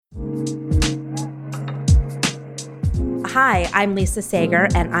Hi, I'm Lisa Saeger,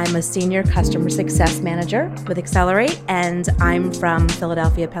 and I'm a Senior Customer Success Manager with Xelerate, and I'm from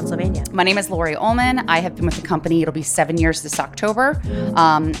Philadelphia, Pennsylvania. My name is Lori Ullman. I have been with the company, it'll be 7 years this October,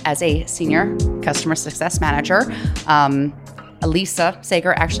 as a Senior Customer Success Manager. Lisa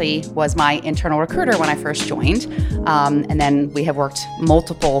Saeger actually was my internal recruiter when I first joined, and then we have worked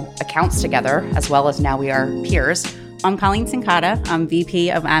multiple accounts together, as well as now we are peers. I'm Coleen Cincotta. I'm VP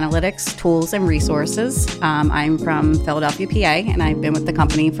of Analytics, Tools, and Resources. I'm from Philadelphia, PA, and I've been with the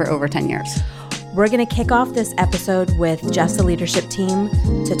company for over 10 years. We're going to kick off this episode with just the leadership team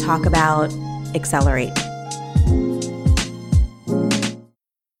to talk about Xelerate.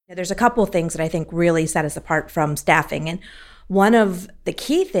 There's a couple of things that I think really set us apart from staffing. And one of the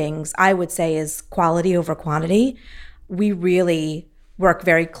key things I would say is quality over quantity. We really work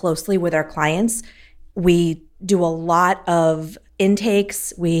very closely with our clients. We do a lot of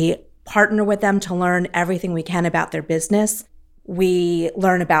intakes. We partner with them to learn everything we can about their business. We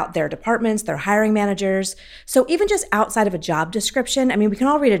learn about their departments, their hiring managers. So even just outside of a job description, I mean, we can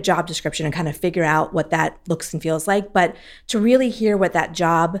all read a job description and kind of figure out what that looks and feels like, but to really hear what that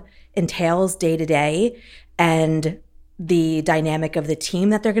job entails day to day and the dynamic of the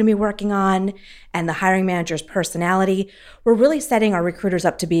team that they're going to be working on and the hiring manager's personality, we're really setting our recruiters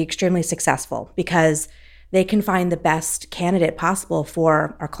up to be extremely successful because they can find the best candidate possible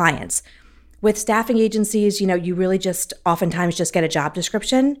for our clients. With staffing agencies, you really just oftentimes just get a job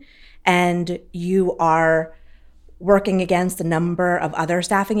description and you are working against a number of other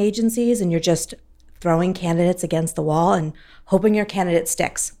staffing agencies and you're just throwing candidates against the wall and hoping your candidate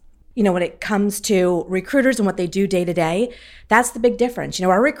sticks. When it comes to recruiters and what they do day to day, that's the big difference.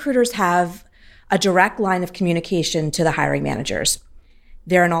 Our recruiters have a direct line of communication to the hiring managers.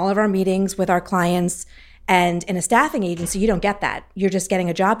 They're in all of our meetings with our clients. And in a staffing agency, you don't get that. You're just getting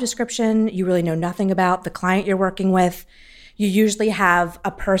a job description. You really know nothing about the client you're working with. You usually have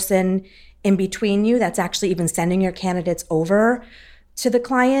a person in between you that's actually even sending your candidates over to the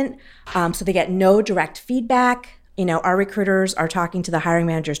client. So they get no direct feedback. Our recruiters are talking to the hiring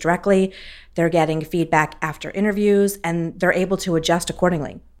managers directly. They're getting feedback after interviews, and they're able to adjust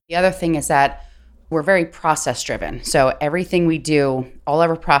accordingly. The other thing is that we're very process driven. So everything we do, all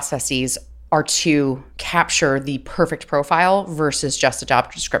our processes are to capture the perfect profile versus just a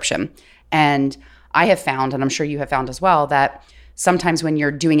job description. And I have found, and I'm sure you have found as well, that sometimes when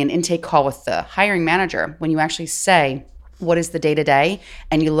you're doing an intake call with the hiring manager, when you actually say, what is the day-to-day,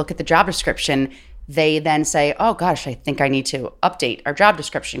 and you look at the job description, they then say, oh gosh, I think I need to update our job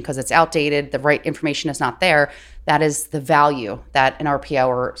description because it's outdated, the right information is not there. That is the value that an RPO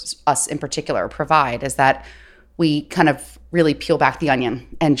or us in particular provide, is that we kind of really peel back the onion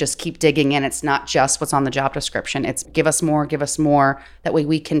and just keep digging in. It's not just what's on the job description. It's give us more. That way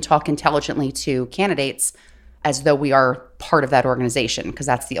we can talk intelligently to candidates as though we are part of that organization, because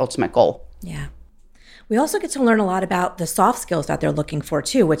that's the ultimate goal. Yeah. We also get to learn a lot about the soft skills that they're looking for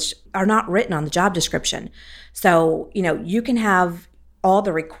too, which are not written on the job description. So, you can have all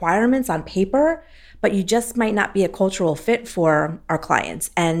the requirements on paper, but you just might not be a cultural fit for our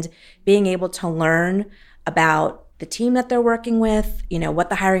clients. And being able to learn about the team that they're working with, what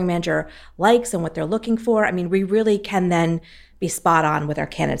the hiring manager likes and what they're looking for. I mean, we really can then be spot on with our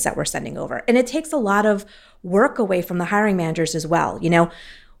candidates that we're sending over. And it takes a lot of work away from the hiring managers as well.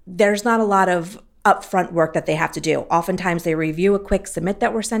 There's not a lot of upfront work that they have to do. Oftentimes they review a quick submit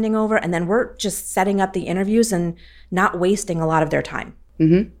that we're sending over, and then we're just setting up the interviews and not wasting a lot of their time.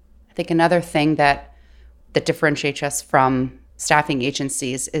 Mm-hmm. I think another thing that differentiates us from staffing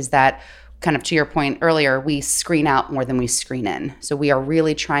agencies is that, kind of to your point earlier, we screen out more than we screen in. So we are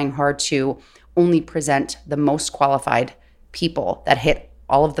really trying hard to only present the most qualified people that hit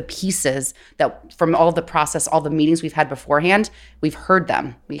all of the pieces that from all of the process, all the meetings we've had beforehand, we've heard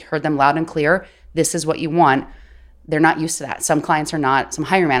them. We heard them loud and clear. This is what you want. They're not used to that. Some clients are not, some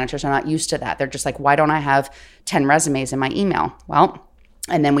hiring managers are not used to that. They're just like, why don't I have 10 resumes in my email? Well,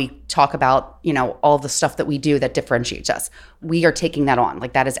 and then we talk about, all the stuff that we do that differentiates us. We are taking that on.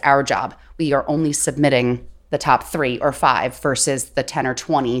 Like, that is our job. We are only submitting the top 3 or 5 versus the 10 or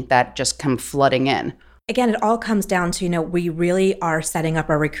 20 that just come flooding in. Again, it all comes down to, we really are setting up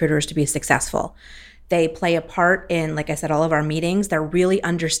our recruiters to be successful. They play a part in, like I said, all of our meetings. They're really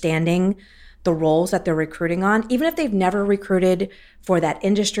understanding the roles that they're recruiting on. Even if they've never recruited for that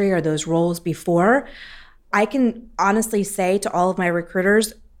industry or those roles before, I can honestly say to all of my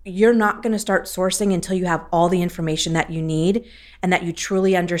recruiters, you're not going to start sourcing until you have all the information that you need and that you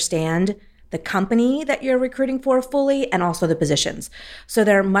truly understand the company that you're recruiting for fully and also the positions. So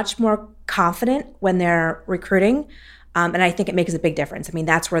they're much more confident when they're recruiting. And I think it makes a big difference. I mean,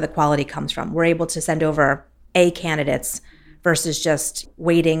 that's where the quality comes from. We're able to send over A candidates versus just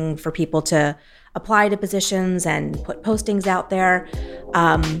waiting for people to apply to positions and put postings out there.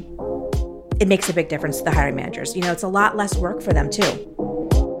 It makes a big difference to the hiring managers. It's a lot less work for them too.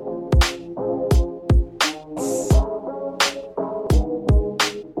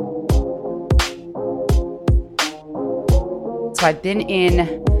 So I've been in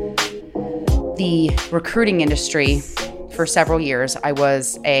the recruiting industry for several years. I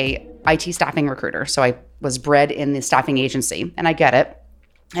was a IT staffing recruiter. So I was bred in the staffing agency, and I get it.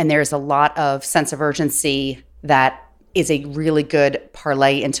 And there's a lot of sense of urgency that is a really good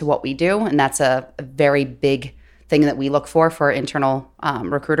parlay into what we do. And that's a very big thing that we look for internal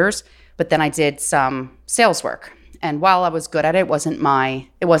recruiters. But then I did some sales work. And while I was good at it, it wasn't my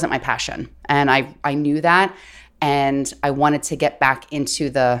passion. And I knew that. And I wanted to get back into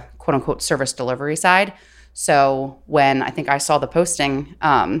the quote unquote service delivery side. So when I think I saw the posting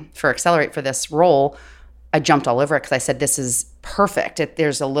for Xelerate for this role, I jumped all over it because I said, this is perfect.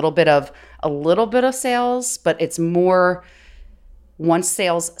 There's a little bit of sales, but it's more once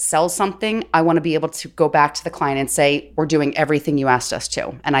sales sells something, I want to be able to go back to the client and say, we're doing everything you asked us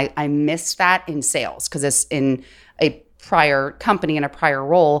to. And I miss that in sales because it's in a prior company, in a prior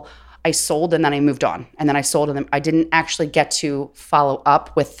role, I sold and then I moved on. And then I sold and then I didn't actually get to follow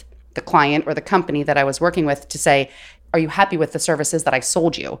up with the client or the company that I was working with to say, are you happy with the services that I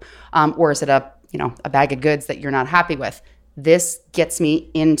sold you? Or is it a bag of goods that you're not happy with? This gets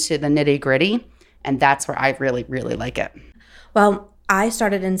me into the nitty gritty. And that's where I really, really like it. Well, I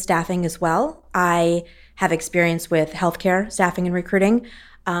started in staffing as well. I have experience with healthcare staffing and recruiting.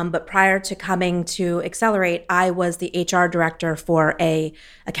 But prior to coming to Xelerate, I was the HR director for a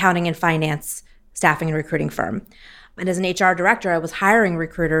accounting and finance staffing and recruiting firm. And as an HR director, I was hiring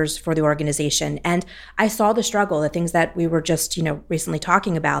recruiters for the organization. And I saw the struggle, the things that we were just, recently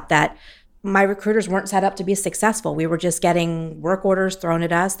talking about, that my recruiters weren't set up to be successful. We were just getting work orders thrown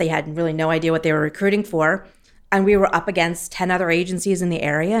at us. They had really no idea what they were recruiting for. And we were up against 10 other agencies in the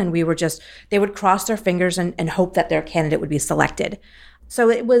area. And they would cross their fingers and hope that their candidate would be selected. So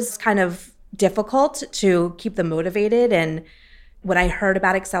it was kind of difficult to keep them motivated. And when I heard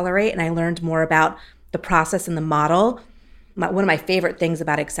about Xelerate and I learned more about the process and the model, one of my favorite things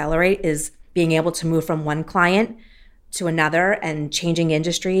about Xelerate is being able to move from one client to another and changing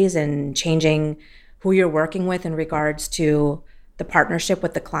industries and changing who you're working with in regards to the partnership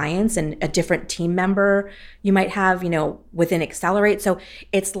with the clients and a different team member you might have, within Xelerate. So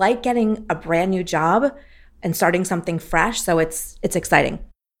it's like getting a brand new job and starting something fresh. So it's exciting.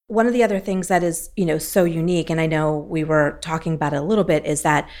 One of the other things that is, so unique, and I know we were talking about it a little bit, is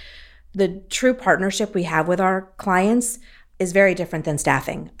that the true partnership we have with our clients is very different than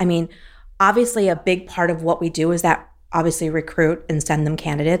staffing. I mean, obviously a big part of what we do is that obviously recruit and send them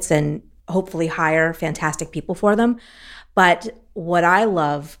candidates and hopefully hire fantastic people for them. But what I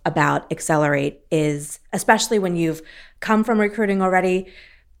love about Xelerate is, especially when you've come from recruiting already,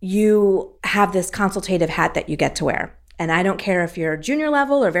 you have this consultative hat that you get to wear. And I don't care if you're junior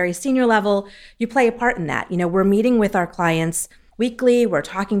level or very senior level, you play a part in that. We're meeting with our clients weekly, we're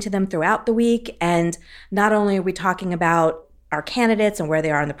talking to them throughout the week. And not only are we talking about our candidates and where they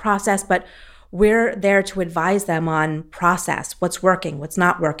are in the process, but we're there to advise them on process, what's working, what's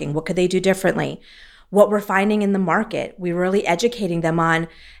not working, what could they do differently, what we're finding in the market. We're really educating them on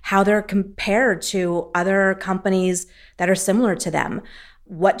how they're compared to other companies that are similar to them.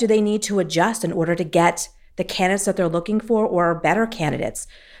 What do they need to adjust in order to get the candidates that they're looking for or better candidates?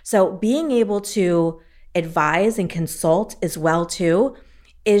 So being able to advise and consult as well too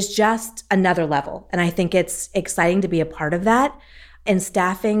is just another level. And I think it's exciting to be a part of that. In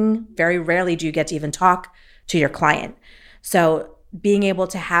staffing, very rarely do you get to even talk to your client. So being able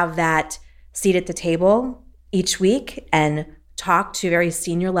to have that seat at the table each week and talk to very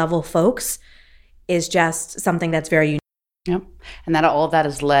senior level folks is just something that's very unique. Yep. And that all of that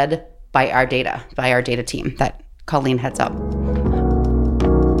is led by our data team that Coleen heads up.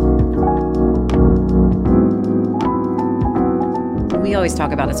 We always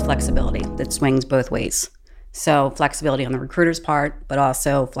talk about is flexibility that swings both ways. So flexibility on the recruiter's part, but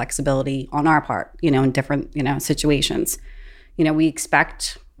also flexibility on our part, in different, situations. We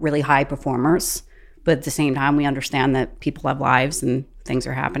expect really high performers, but at the same time, we understand that people have lives and things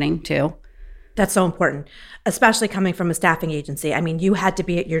are happening too. That's so important, especially coming from a staffing agency. I mean, you had to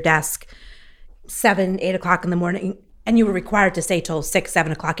be at your desk 7, 8 o'clock in the morning, and you were required to stay till 6,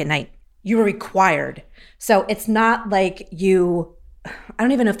 7 o'clock at night. You were required. So it's not like I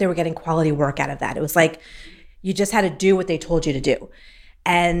don't even know if they were getting quality work out of that. It was like you just had to do what they told you to do.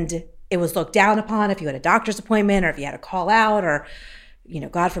 And it was looked down upon if you had a doctor's appointment or if you had to call out or,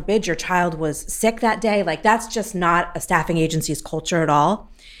 God forbid your child was sick that day, like that's just not a staffing agency's culture at all.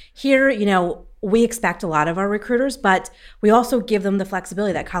 Here, we expect a lot of our recruiters, but we also give them the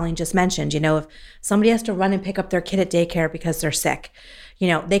flexibility that Coleen just mentioned. If somebody has to run and pick up their kid at daycare because they're sick,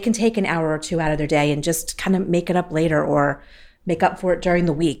 they can take an hour or two out of their day and just kind of make it up later or make up for it during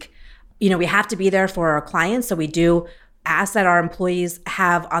the week. We have to be there for our clients. So we do ask that our employees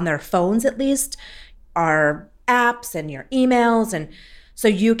have on their phones at least our apps and your emails. And so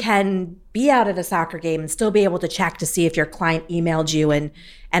you can be out at a soccer game and still be able to check to see if your client emailed you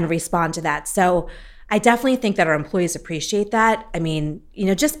and respond to that. So I definitely think that our employees appreciate that. I mean,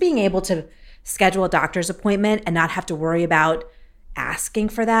 just being able to schedule a doctor's appointment and not have to worry about asking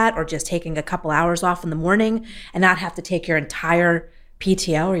for that or just taking a couple hours off in the morning and not have to take your entire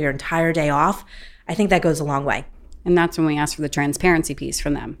PTO or your entire day off, I think that goes a long way. And that's when we ask for the transparency piece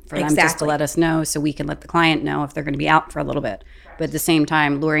from them, for them just to let us know so we can let the client know if they're going to be out for a little bit. But at the same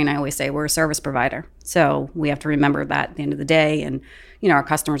time, Lori and I always say we're a service provider. So we have to remember that at the end of the day. And, our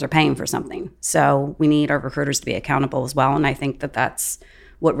customers are paying for something. So we need our recruiters to be accountable as well. And I think that that's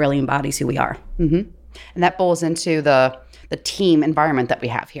what really embodies who we are. Mm-hmm. And that boils into the team environment that we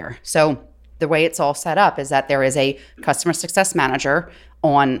have here. So the way it's all set up is that there is a customer success manager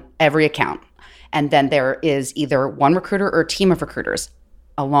on every account. And then there is either one recruiter or a team of recruiters,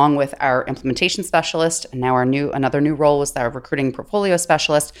 along with our implementation specialist. And now another new role is our recruiting portfolio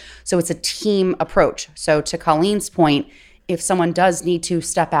specialist. So it's a team approach. So to Colleen's point, if someone does need to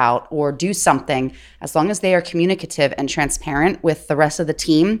step out or do something, as long as they are communicative and transparent with the rest of the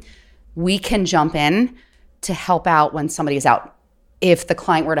team, we can jump in to help out when somebody is out. If the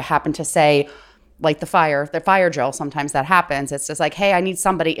client were to happen to say, like the fire drill, sometimes that happens. It's just like, hey, I need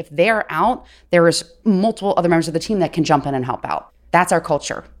somebody. If they're out, there is multiple other members of the team that can jump in and help out. That's our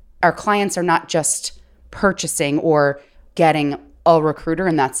culture. Our clients are not just purchasing or getting a recruiter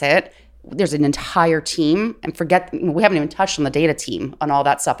and that's it. There's an entire team, and we haven't even touched on the data team and all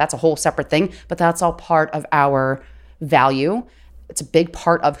that stuff. That's a whole separate thing, but that's all part of our value. It's a big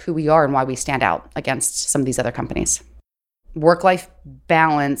part of who we are and why we stand out against some of these other companies. Work-life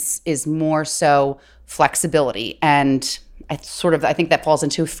balance is more so flexibility. And I think that falls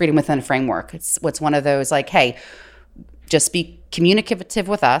into freedom within a framework. It's one of those like, hey, just be communicative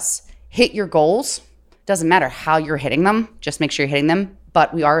with us, hit your goals. Doesn't matter how you're hitting them, just make sure you're hitting them.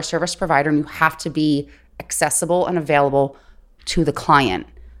 But we are a service provider and you have to be accessible and available to the client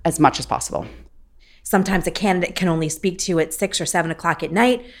as much as possible. Sometimes a candidate can only speak to you at 6 or 7 o'clock at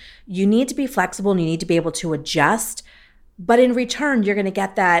night. You need to be flexible and you need to be able to adjust. But in return, you're going to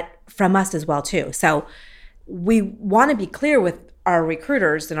get that from us as well, too. So we want to be clear with our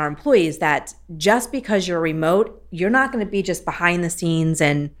recruiters and our employees that just because you're remote, you're not going to be just behind the scenes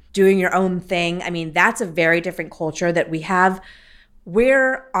and doing your own thing. I mean, that's a very different culture that we have.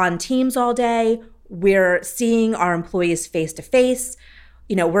 We're on Teams all day. We're seeing our employees face to face.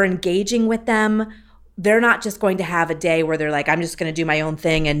 We're engaging with them. They're not just going to have a day where they're like, I'm just going to do my own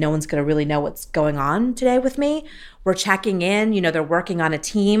thing and no one's going to really know what's going on today with me. We're checking in, they're working on a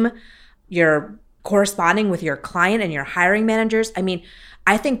team. You're corresponding with your client and your hiring managers. I mean,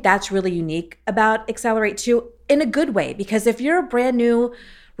 I think that's really unique about Xelerate too, in a good way, because if you're a brand new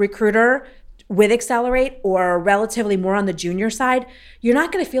recruiter with Xelerate or relatively more on the junior side, you're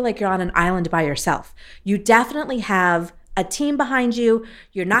not going to feel like you're on an island by yourself. You definitely have a team behind you.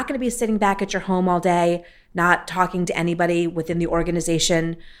 You're not going to be sitting back at your home all day, not talking to anybody within the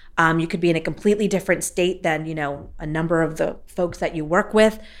organization. You could be in a completely different state than, a number of the folks that you work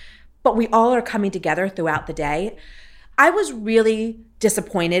with, but we all are coming together throughout the day. I was really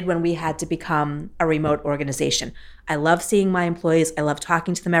disappointed when we had to become a remote organization. I love seeing my employees. I love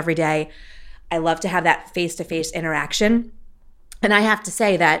talking to them every day. I love to have that face-to-face interaction. And I have to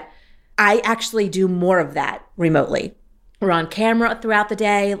say that I actually do more of that remotely. We're on camera throughout the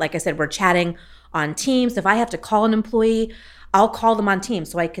day. Like I said, we're chatting on Teams. If I have to call an employee, I'll call them on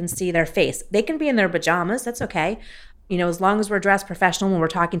Teams so I can see their face. They can be in their pajamas. That's okay. As long as we're dressed professional when we're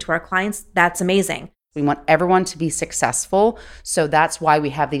talking to our clients, that's amazing. We want everyone to be successful. So that's why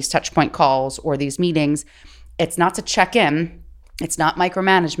we have these touch point calls or these meetings. It's not to check in. It's not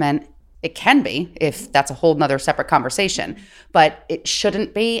micromanagement. It can be if that's a whole nother separate conversation, but it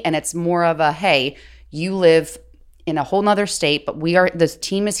shouldn't be. And it's more of a, hey, you live in a whole nother state, but this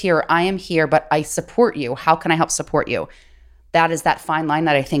team is here, I am here, but I support you. How can I help support you? That is that fine line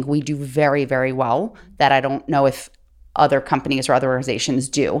that I think we do very, very well, that I don't know if other companies or other organizations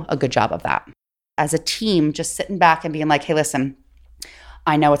do a good job of that. As a team, just sitting back and being like, hey, listen,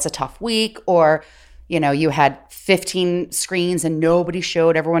 I know it's a tough week, or, you had 15 screens and nobody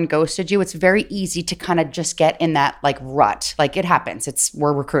showed, everyone ghosted you. It's very easy to kind of just get in that like rut. Like it happens.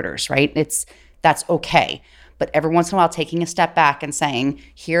 We're recruiters, right? That's okay. But every once in a while, taking a step back and saying,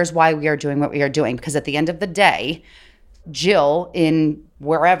 here's why we are doing what we are doing. Because at the end of the day, Jill in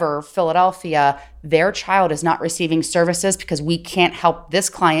wherever, Philadelphia, their child is not receiving services because we can't help this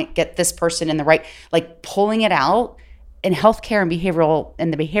client get this person in the right, like pulling it out in healthcare and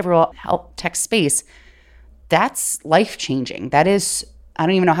the behavioral health tech space. That's life-changing. That is, I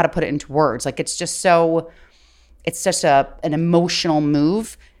don't even know how to put it into words. Like it's just an emotional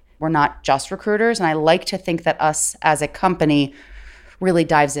move. We're not just recruiters. And I like to think that us as a company really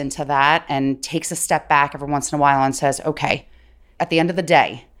dives into that and takes a step back every once in a while and says, okay, at the end of the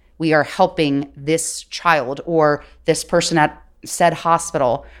day, we are helping this child or this person at said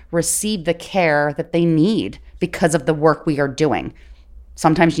hospital receive the care that they need because of the work we are doing.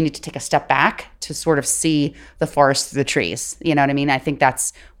 Sometimes you need to take a step back to sort of see the forest through the trees. You know what I mean? I think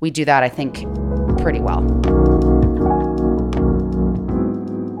we do that, I think, pretty well.